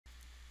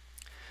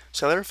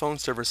Cellular phone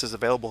service is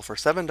available for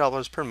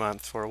 $7 per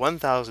month for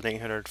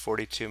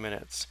 1,842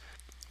 minutes.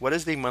 What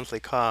is the monthly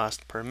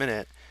cost per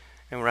minute?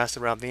 And we're asked to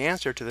round the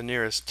answer to the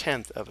nearest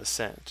tenth of a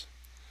cent.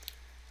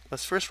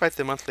 Let's first write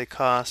the monthly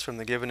cost from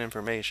the given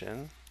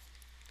information.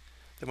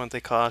 The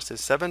monthly cost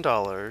is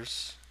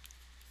 $7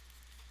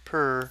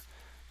 per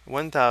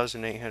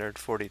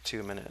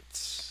 1,842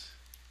 minutes.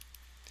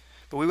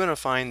 But we want to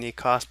find the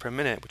cost per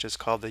minute, which is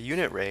called the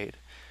unit rate,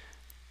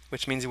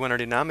 which means we want our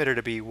denominator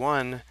to be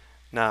 1,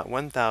 not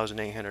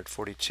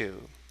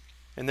 1,842.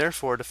 And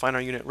therefore, to find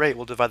our unit rate,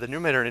 we'll divide the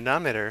numerator and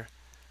denominator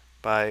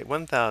by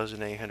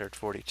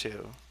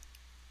 1,842.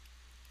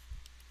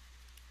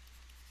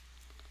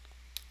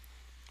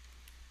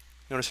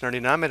 Notice in our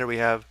denominator we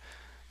have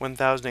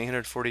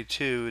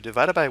 1,842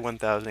 divided by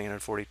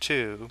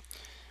 1,842,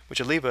 which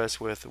will leave us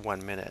with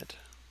 1 minute.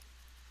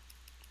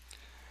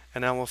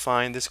 And now we'll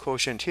find this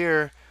quotient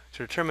here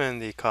to determine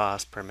the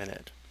cost per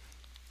minute.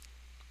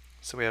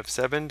 So we have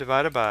 7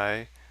 divided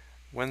by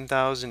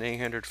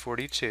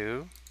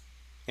 1,842,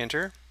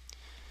 enter.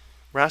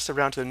 We're asked to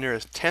round to the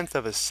nearest tenth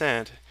of a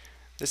cent.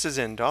 This is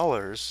in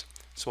dollars,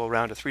 so we'll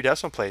round to 3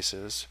 decimal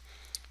places,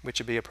 which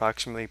would be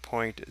approximately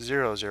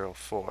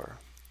 0.004.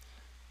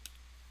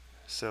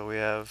 So we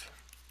have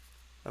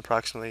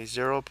approximately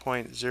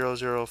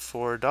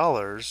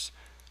 $0.004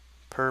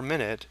 per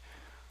minute.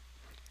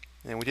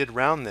 And we did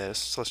round this,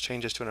 so let's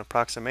change this to an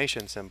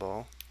approximation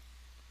symbol.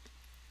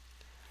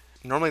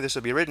 Normally this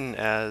would be written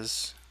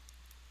as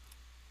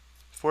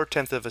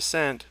 4/10 of a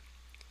cent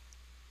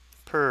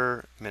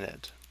per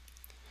minute.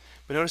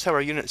 But notice how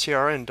our units here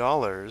are in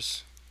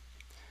dollars,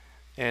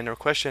 and our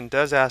question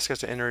does ask us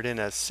to enter it in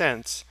as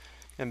cents,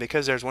 and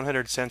because there's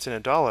 100 cents in a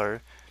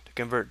dollar, to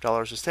convert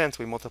dollars to cents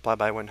we multiply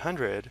by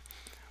 100,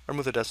 or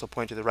move the decimal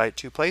point to the right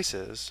 2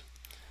 places.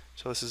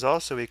 So this is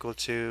also equal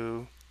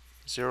to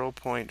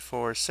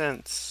 0.4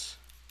 cents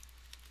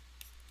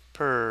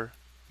per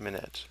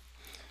minute.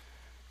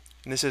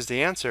 And this is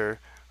the answer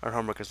our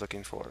homework is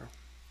looking for.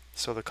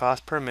 So the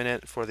cost per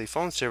minute for the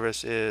phone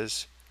service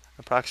is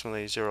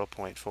approximately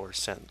 0.4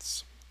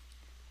 cents.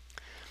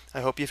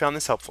 I hope you found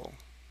this helpful.